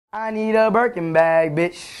I need a Birkin bag,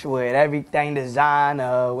 bitch, with everything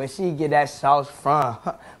designer. Where she get that sauce from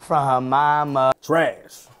her mama.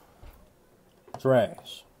 Trash.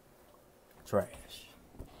 Trash. Trash.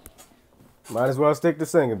 Might as well stick to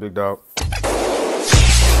singing, big dog.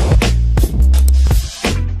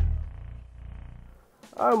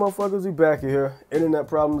 Alright, motherfuckers, we back here. Internet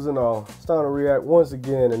problems and all. It's time to react once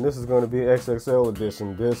again, and this is going to be XXL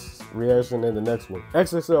edition. This reaction and the next one.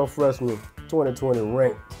 XXL Freshman 2020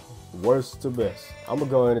 ranked worst to best. I'm gonna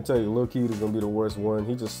go ahead and tell you, Lil Keed is gonna be the worst one.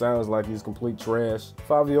 He just sounds like he's complete trash.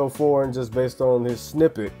 504, and just based on his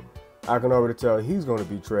snippet, I can already tell he's gonna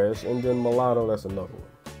be trash. And then Mulatto, that's another one.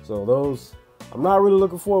 So those, I'm not really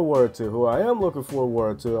looking forward to. Who I am looking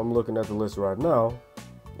forward to, I'm looking at the list right now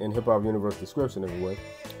in Hip Hop Universe description anyway,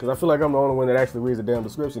 because I feel like I'm the only one that actually reads the damn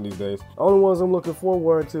description these days. The only ones I'm looking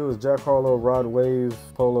forward to is Jack Harlow, Rod Wave,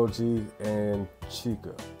 Polo G, and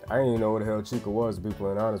Chica. I didn't even know what the hell Chica was, to be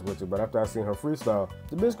plain honest with you, but after I seen her freestyle,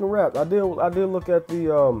 the bitch can rap. I did look at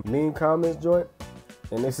the mean comments joint,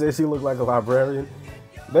 and they said she looked like a librarian.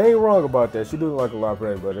 They ain't wrong about that. She do look like a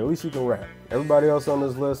librarian, but at least she can rap. Everybody else on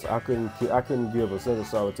this list, I couldn't give a single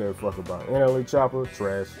solitary fuck about. NLE Chopper,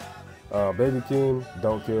 trash. Baby King,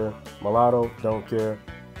 don't care. Mulatto, don't care.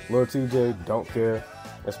 Lil TJ, don't care.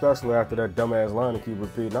 Especially after that dumbass line to keep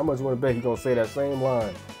repeating. How much you want to bet he gonna say that same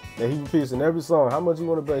line that he repeats in every song? How much you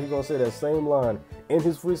want to bet he gonna say that same line in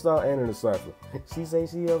his freestyle and in the cypher? She say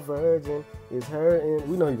she a virgin, it's her, and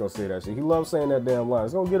we know he gonna say that shit. He loves saying that damn line.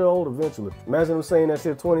 It's gonna get old eventually. Imagine him saying that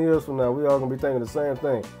shit 20 years from now. We all gonna be thinking the same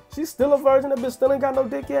thing. She's still a virgin. That bitch still ain't got no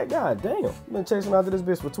dick yet. God damn. You been chasing after this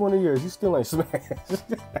bitch for 20 years. You still ain't smashed.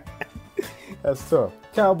 That's tough.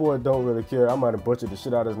 Cowboy don't really care. I might have butchered the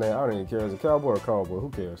shit out of his name. I don't even care. Is it Cowboy or Cowboy?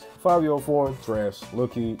 Who cares? 504, trash. Lil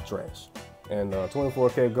Keed, trash. And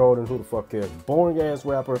 24K Golden, who the fuck cares? Boring ass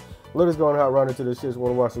rapper. Let us go and hot run into this shit.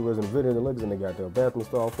 Want to watch the original video? The links in the goddamn bathroom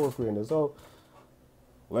stall, full screen. This whole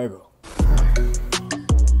Lego.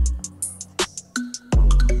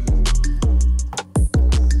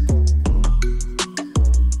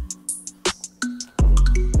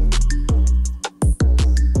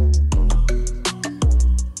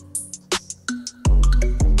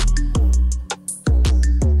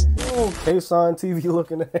 K-Sign TV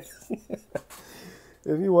looking at.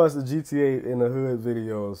 If you watch the GTA in the Hood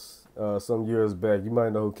videos some years back, you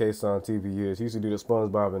might know who K-Sign TV is. He used to do the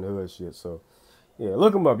SpongeBob in the Hood shit. So, yeah,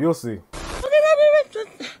 look him up. You'll see.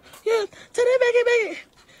 Yeah, tell that back it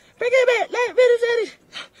back, like videos.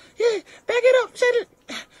 Yeah, back it up, set it.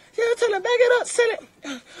 Yeah, tell him back it up, set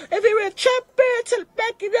it. If he real chopper, tell him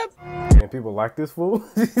back it up. And people like this fool.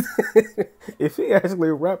 If he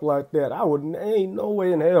actually rap like that, ain't no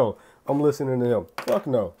way in hell I'm listening to him. Fuck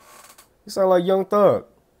no. He sound like Young Thug.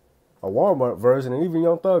 A Walmart version, and even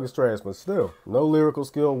Young Thug is trash, but still. No lyrical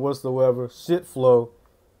skill whatsoever. Shit flow.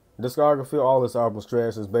 Discography, all his albums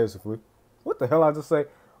trash is basically. What the hell I just say?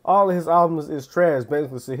 All of his albums is trash,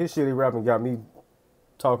 basically. See, his shitty rapping got me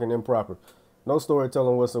talking improper. No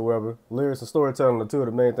storytelling whatsoever. Lyrics and storytelling are two of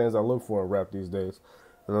the main things I look for in rap these days.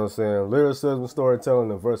 You know what I'm saying? Lyricism,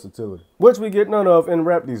 storytelling, and versatility. Which we get none of in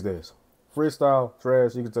rap these days. Freestyle,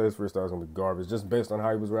 trash. You can tell his freestyle is going to be garbage just based on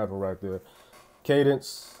how he was rapping right there.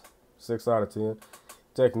 Cadence, 6 out of 10.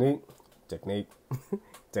 Technique.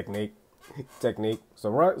 Technique.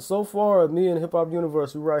 So far, me and Hip Hop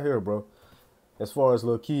Universe, we right here, bro. As far as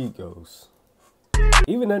Lil Keed goes.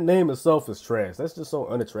 Even that name itself is trash. That's just so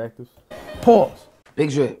unattractive. Pause.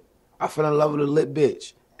 Big Drip. I fell in love with a lit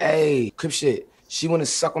bitch. Ayy, crip shit. She wanna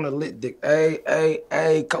suck on a lit dick.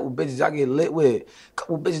 Ayy, couple bitches I get lit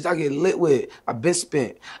with. I been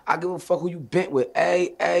spent. I give a fuck who you bent with.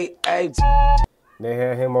 Ayy. They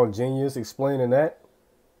had him on Genius explaining that.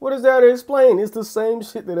 What is there to explain? It's the same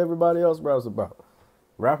shit that everybody else raps about.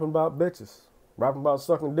 Rapping about bitches. Rapping about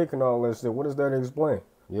sucking dick and all that shit. What is there to explain?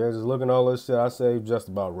 Yeah, just looking at all this shit, I say just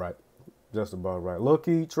about right. Just about right. Lil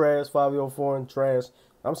Keed, trash. 504 and trash.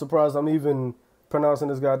 I'm surprised I'm even pronouncing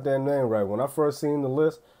this goddamn name right. When I first seen the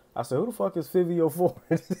list, I said, who the fuck is 504?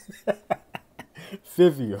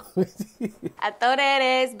 Fivio. I throw that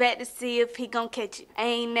ass back to see if he gon' catch it. I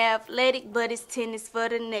ain't athletic, but it's tennis for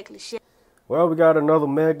the necklace. Well, we got another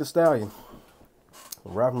Meg Thee Stallion.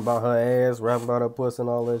 Rapping about her ass, rapping about her pussy and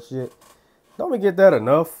all that shit. Don't we get that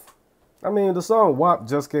enough? I mean, the song WAP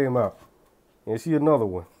just came out. And she another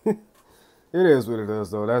one. It is what it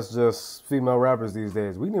is, though. That's just female rappers these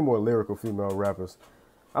days. We need more lyrical female rappers.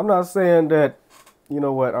 I'm not saying that You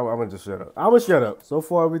know what? I'm gonna just shut up. I'm gonna shut up. So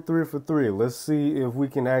far, we 3 for 3. Let's see if we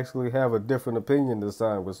can actually have a different opinion this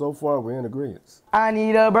time. But so far, we're in agreement. I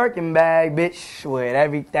need a Birkin bag, bitch, with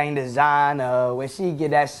everything designer. Where she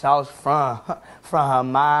get that sauce from her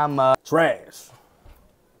mama. Trash.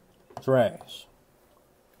 Trash.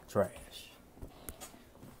 Trash.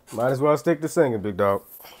 Might as well stick to singing, big dog.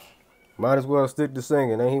 Might as well stick to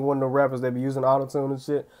singing. Ain't he one of the rappers that be using autotune and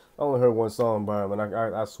shit? I only heard one song by him, and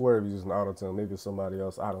I swear he's using autotune. Maybe it's somebody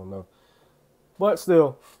else. I don't know. But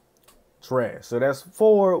still, trash. So that's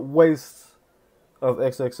 4 wastes of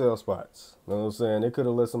XXL spots. You know what I'm saying? They could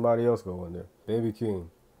have let somebody else go in there. Baby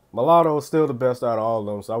King. Mulatto is still the best out of all of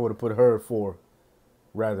them, so I would have put her at 4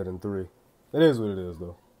 rather than 3. It is what it is,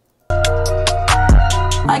 though.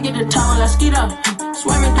 I get the towel, I skeet up.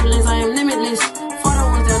 Swerving through lanes, I am limitless.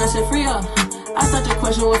 Photo was down, I said free up. I start to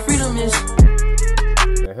question what freedom is.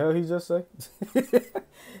 The hell he just say?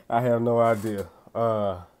 I have no idea.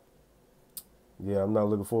 Yeah, I'm not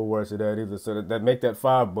looking forward to that either. So that make that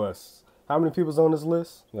 5 busts. How many people's on this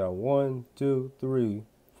list? Yeah, 1, 2, 3,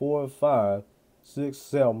 4, 5, 6,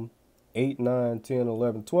 7, 8, 9, 10,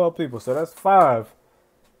 11, 12 people. So that's 5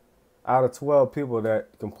 out of 12 people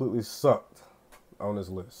that completely sucked on this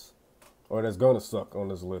list. Or that's gonna suck on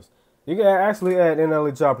this list. You can actually add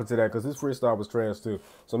NLE Chopper to that because his freestyle was trash too.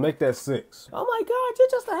 So make that 6. Oh my God, you're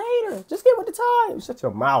just a hater. Just get with the time. Shut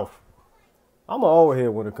your mouth. I'm an old head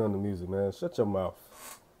when it comes to music, man. Shut your mouth.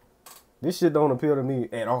 This shit don't appeal to me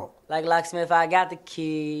at all. Like Locksmith, I got the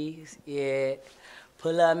keys, yeah.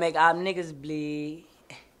 Pull up, make our niggas bleed.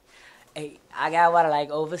 Hey, I got water like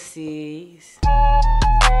overseas.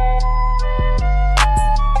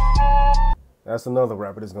 That's another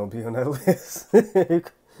rapper that's gonna be on that list.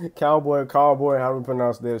 Cowboy, how we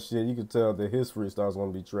pronounce that shit, you can tell that his freestyle's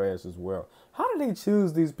gonna be trash as well. How do they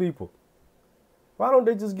choose these people? Why don't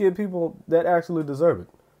they just get people that actually deserve it?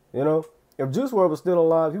 You know? If Juice WRLD was still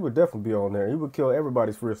alive, he would definitely be on there. He would kill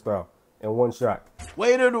everybody's freestyle in one shot.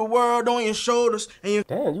 Weight of the world on your shoulders and you're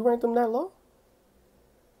Damn, you ranked them that low?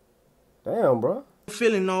 Damn, bro.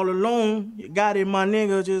 feeling all alone. You got it, my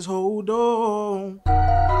nigga, just hold on.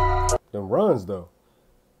 Them runs, though.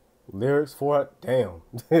 Lyrics for it, damn.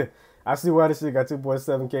 I see why this shit got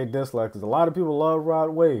 2.7K dislikes, because a lot of people love Rod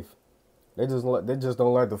Wave. They just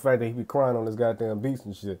don't like the fact that he be crying on his goddamn beats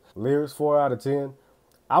and shit. Lyrics, 4 out of 10.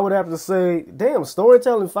 I would have to say, damn,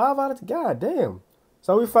 storytelling, 5 out of 10. God damn.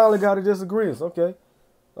 So we finally got a disagreement. Okay.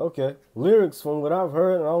 Okay. Lyrics, from what I've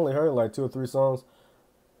heard, and I only heard like 2 or 3 songs,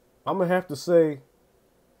 I'm going to have to say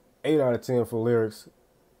 8 out of 10 for lyrics,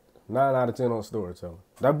 9 out of 10 on storytelling.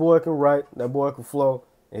 That boy can write, that boy can flow,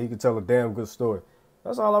 and he can tell a damn good story.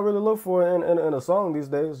 That's all I really look for in a song these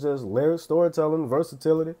days, just lyrics, storytelling,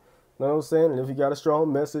 versatility. You know what I'm saying? And if you got a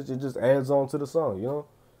strong message, it just adds on to the song, you know?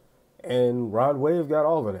 And Rod Wave got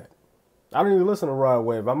all of that. I didn't even listen to Rod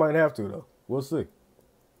Wave. I might have to, though. We'll see.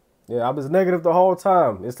 Yeah, I was negative the whole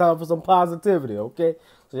time. It's time for some positivity, okay?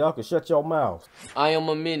 So y'all can shut your mouths. I am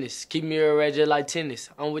a menace. Keep me a red just like tennis.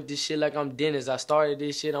 I'm with this shit like I'm Dennis. I started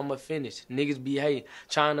this shit, I'ma finish. Niggas be hating,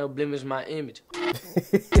 trying to blemish my image.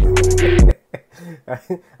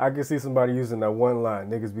 I can see somebody using that one line,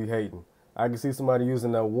 niggas be hating. I can see somebody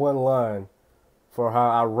using that one line for how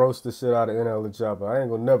I roast the shit out of NLE Chopper. I ain't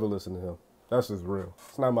gonna never listen to him. That's just real.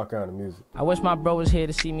 It's not my kind of music. I wish my bro was here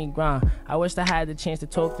to see me grind. I wish I had the chance to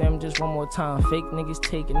talk to him just one more time. Fake niggas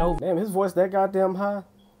taking over. Damn, his voice that goddamn high?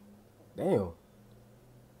 Damn.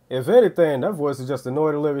 If anything, that voice is just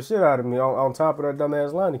annoyed the living shit out of me on top of that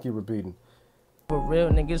dumbass line to keep repeating. But real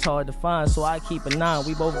niggas hard to find, so I keep a 9.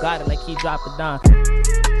 We both got it like he dropped a dime.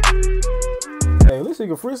 Hey, at least he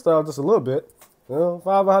can freestyle just a little bit. You know,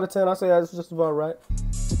 5 out of 10, I say that's just about right.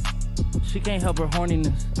 She can't help her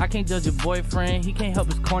horniness. I can't judge a boyfriend, he can't help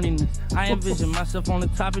his corniness. I envision myself on the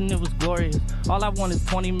top and it was glorious. All I want is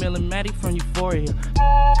 20 millimatic from Euphoria.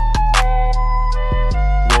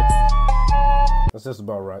 That's just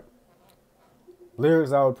about right.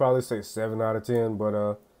 Lyrics, I would probably say 7 out of 10,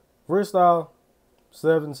 but freestyle,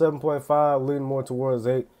 7, 7.5, leaning more towards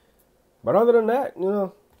 8. But other than that, you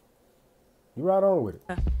know, you right on with it.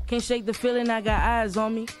 Can't shake the feeling, I got eyes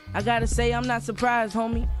on me. I gotta say, I'm not surprised,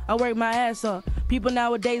 homie. I work my ass off. People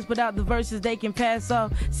nowadays put out the verses they can pass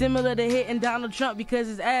off. Similar to hitting Donald Trump because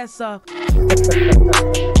his ass off. Yeah,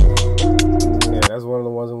 that's one of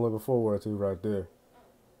the ones I'm looking forward to right there.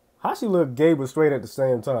 How she look gay but straight at the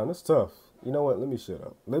same time? That's tough. You know what? Let me shut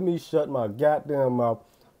up. Let me shut my goddamn mouth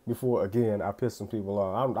before, again, I piss some people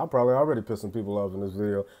off. I probably already pissed some people off in this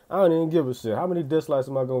video. I don't even give a shit. How many dislikes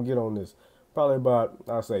am I going to get on this? Probably about,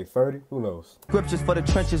 I'll say 30, who knows. Scriptures for the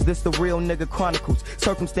trenches, this the real nigga chronicles.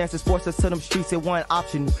 Circumstances force us to them streets, it wasn't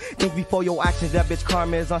optional. Think before your actions, that bitch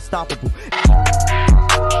karma is unstoppable.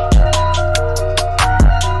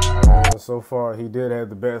 So far, he did have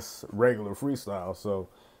the best regular freestyle, so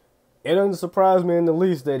it doesn't surprise me in the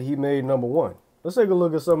least that he made #1. Let's take a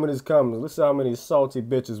look at some of these comments. Let's see how many salty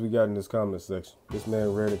bitches we got in this comment section. This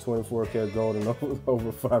man rated 24K gold and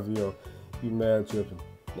over 5-year. You mad tripping.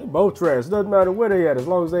 They both trash. Doesn't matter where they at, as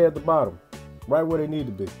long as they at the bottom. Right where they need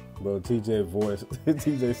to be. But TJ voice,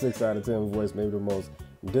 TJ 6 out of 10 voice, maybe the most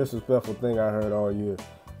disrespectful thing I heard all year.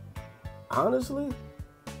 Honestly,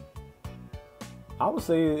 I would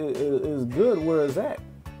say it's good where it's at.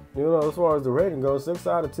 You know, as far as the rating goes, 6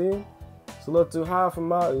 out of 10. It's a little too high for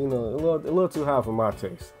my, a little too high for my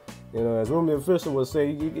taste. You know, as Rumi Official would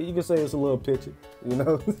say, you can say it's a little pitchy. You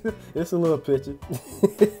know, it's a little pitchy.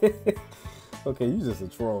 Okay, you just a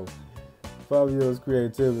troll. 5 years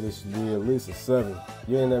creativity should be at least a 7.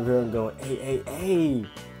 You ain't never hear him going, hey,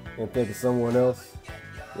 and think of someone else.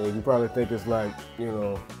 Yeah, you probably think it's like,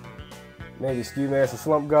 maybe Ski Mask or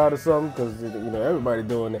Slump God or something, because, everybody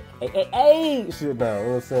doing that. Hey, shit now, you know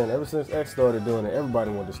what I'm saying? Ever since X started doing it,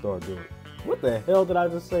 everybody wanted to start doing it. What the hell did I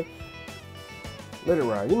just say? Let it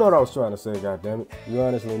ride. You know what I was trying to say, goddammit. You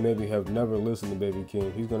honestly maybe have never listened to Baby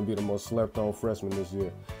King. He's going to be the most slept on freshman this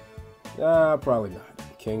year. Nah, probably not.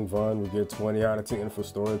 King Von would get 20 out of 10 for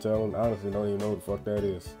storytelling. I honestly don't even know what the fuck that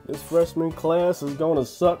is. This freshman class is gonna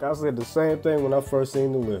suck. I said the same thing when I first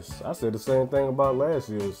seen the list. I said the same thing about last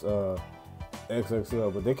year's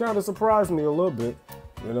XXL, but they kind of surprised me a little bit,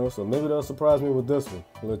 so maybe they'll surprise me with this one.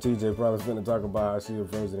 Little TJ probably finna talk about how she a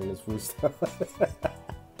virgin in this freestyle.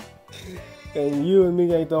 And you and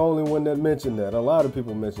me ain't the only one that mentioned that. A lot of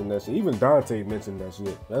people mentioned that shit. Even Dante mentioned that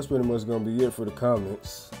shit. That's pretty much gonna be it for the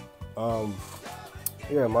comments.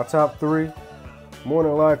 Yeah, my top 3, more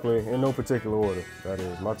than likely, in no particular order, that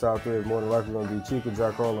is. My top 3 is more than likely going to be Chica,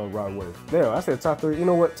 Jack Harlow, and Rod Wave. Damn, I said top 3. You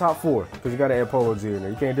know what? Top 4, because you got to add Polo G in there.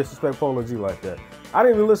 You can't disrespect Polo G like that. I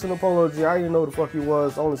didn't even listen to Polo G. I didn't even know who the fuck he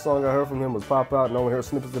was. The only song I heard from him was Pop Out, and I only heard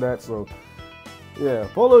snippets of that, so yeah.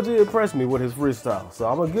 Polo G impressed me with his freestyle, so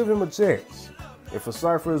I'm going to give him a chance. If a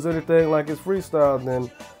cypher is anything like his freestyle,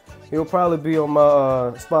 then he'll probably be on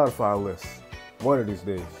my Spotify list one of these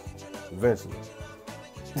days. Eventually.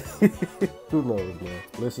 Who knows, man?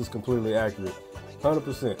 List is completely accurate.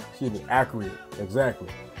 100%. Excuse me, accurate. Exactly.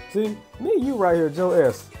 See, me and you right here, Joe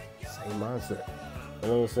S. Same mindset. You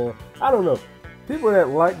know what I'm saying? I don't know. People that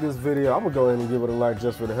like this video, I'm going to go ahead and give it a like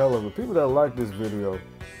just for the hell of it. People that like this video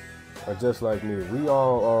are just like me. We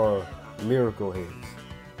all are lyrical heads.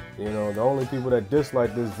 The only people that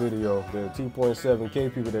dislike this video, the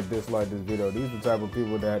 2.7K people that dislike this video, these are the type of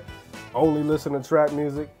people that only listen to trap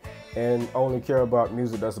music and only care about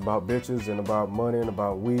music that's about bitches and about money and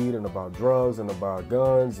about weed and about drugs and about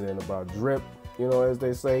guns and about drip, as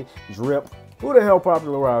they say, drip. Who the hell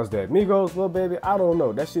popularized that? Migos, Lil Baby? I don't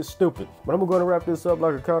know. That shit's stupid. But I'm going to wrap this up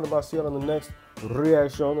like a countdown. I'll see you on the next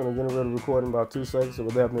reaction. And I'm getting ready to record in about 2 seconds. So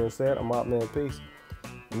with that being said, I'm out, man. Peace.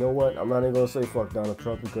 You know what? I'm not even going to say fuck Donald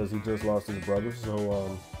Trump because he just lost his brother.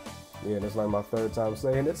 So, yeah, that's like my 3rd time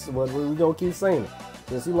saying it. So we're going to keep saying it.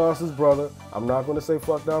 Since he lost his brother, I'm not going to say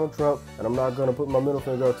fuck Donald Trump, and I'm not going to put my middle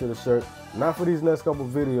finger up to the shirt. Not for these next couple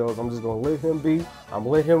videos. I'm just going to let him be. I'm going to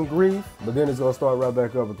let him grieve, but then it's going to start right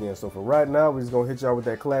back up again. So for right now, we're just going to hit y'all with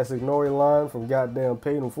that classic Nori line from goddamn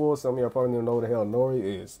Paid in Full. Some of y'all probably don't even know who the hell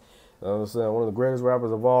Nori is. You know what I'm saying? One of the greatest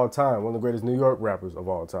rappers of all time. One of the greatest New York rappers of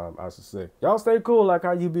all time, I should say. Y'all stay cool like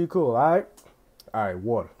how you be cool, all right? All right,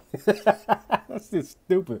 water. That's just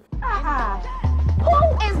stupid. Who is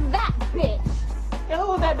that bitch? Yeah,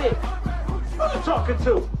 who is that bitch? Who you talking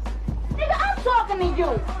to? Nigga, I'm talking to you.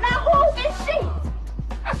 Now who is she?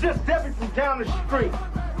 That's just Debbie from down the street.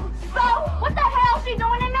 So, what the hell is she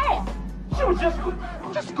doing in there? She was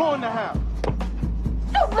just going to house.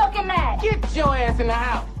 You looking at? Get your ass in the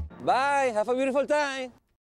house. Bye, have a beautiful time.